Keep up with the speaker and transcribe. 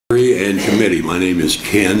and committee. My name is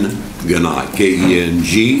Ken Gnadt, K-E-N-G-N-A-D-T.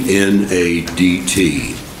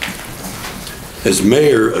 As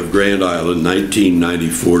mayor of Grand Island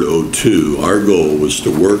 1994 to 02, our goal was to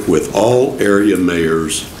work with all area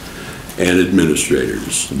mayors and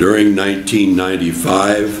administrators. During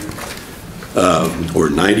 1995 or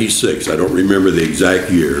 96, I don't remember the exact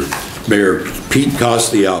year, Mayor Pete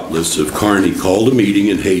Kostiopoulos of Kearney called a meeting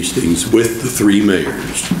in Hastings with the three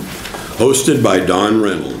mayors, hosted by Don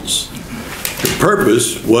Reynolds. The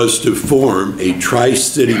purpose was to form a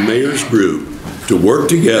Tri-City Mayors Group to work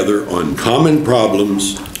together on common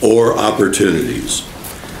problems or opportunities.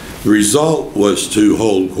 The result was to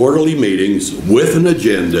hold quarterly meetings with an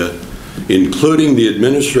agenda, including the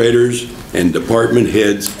administrators and department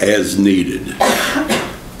heads as needed.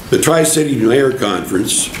 The Tri-City Mayor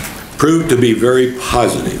Conference proved to be very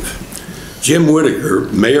positive. Jim Whitaker,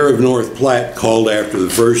 mayor of North Platte, called after the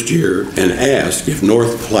first year and asked if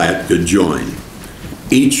North Platte could join.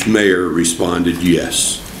 Each mayor responded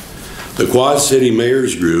yes. The Quad City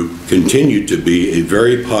Mayors Group continued to be a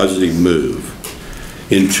very positive move.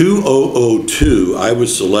 In 2002, I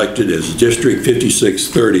was selected as District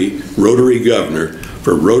 5630 Rotary Governor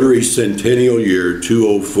for Rotary Centennial Year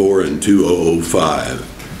 2004 and 2005.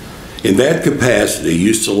 In that capacity,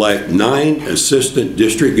 you select 9 assistant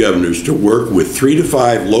district governors to work with 3 to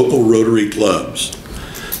 5 local Rotary clubs.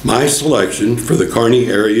 My selection for the Kearney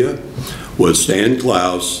area was Stan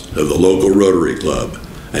Klaus of the local Rotary Club.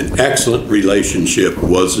 An excellent relationship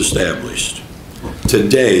was established.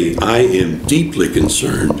 Today, I am deeply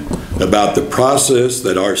concerned about the process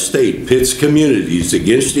that our state pits communities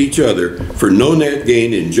against each other for no net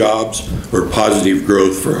gain in jobs or positive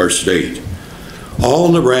growth for our state. All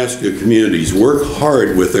Nebraska communities work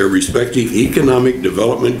hard with their respective economic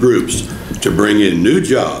development groups to bring in new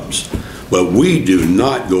jobs, but we do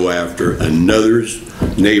not go after another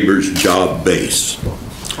neighbor's job base.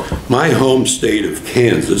 My home state of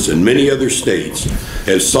Kansas and many other states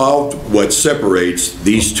have solved what separates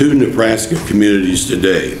these two Nebraska communities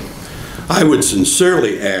today. I would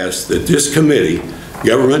sincerely ask that this committee,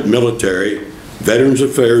 Government, Military, Veterans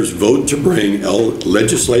Affairs, vote to bring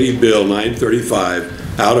Legislative Bill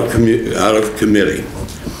 935 out of committee.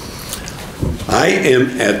 I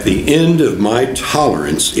am at the end of my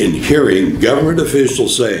tolerance in hearing government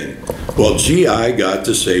officials saying, well, gee, I got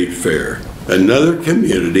to say it fair. Another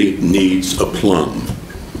community needs a plum.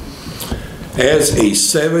 As a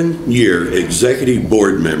 7-year executive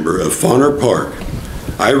board member of Fauner Park,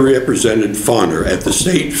 I represented Fauner at the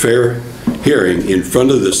State Fair hearing in front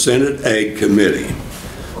of the Senate Ag Committee.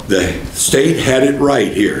 The state had it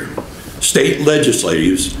right here. State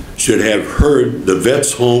legislators should have heard the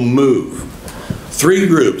Vets Home move. 3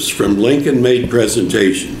 groups from Lincoln made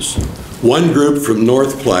presentations. 1 group from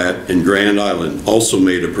North Platte and Grand Island also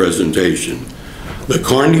made a presentation. The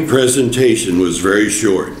Kearney presentation was very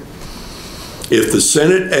short. If the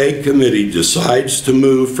Senate Ag Committee decides to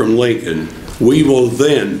move from Lincoln, we will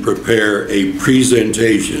then prepare a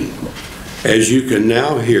presentation. As you can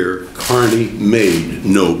now hear, Kearney made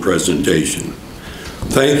no presentation.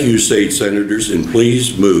 Thank you, state senators, and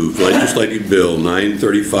please move Legislative Bill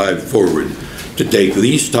 935 forward to take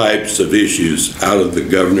these types of issues out of the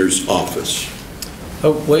governor's office.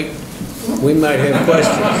 Oh, wait, we might have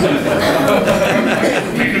questions.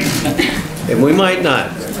 And we might not.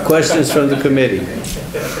 Questions from the committee.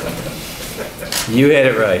 You had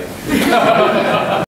it right.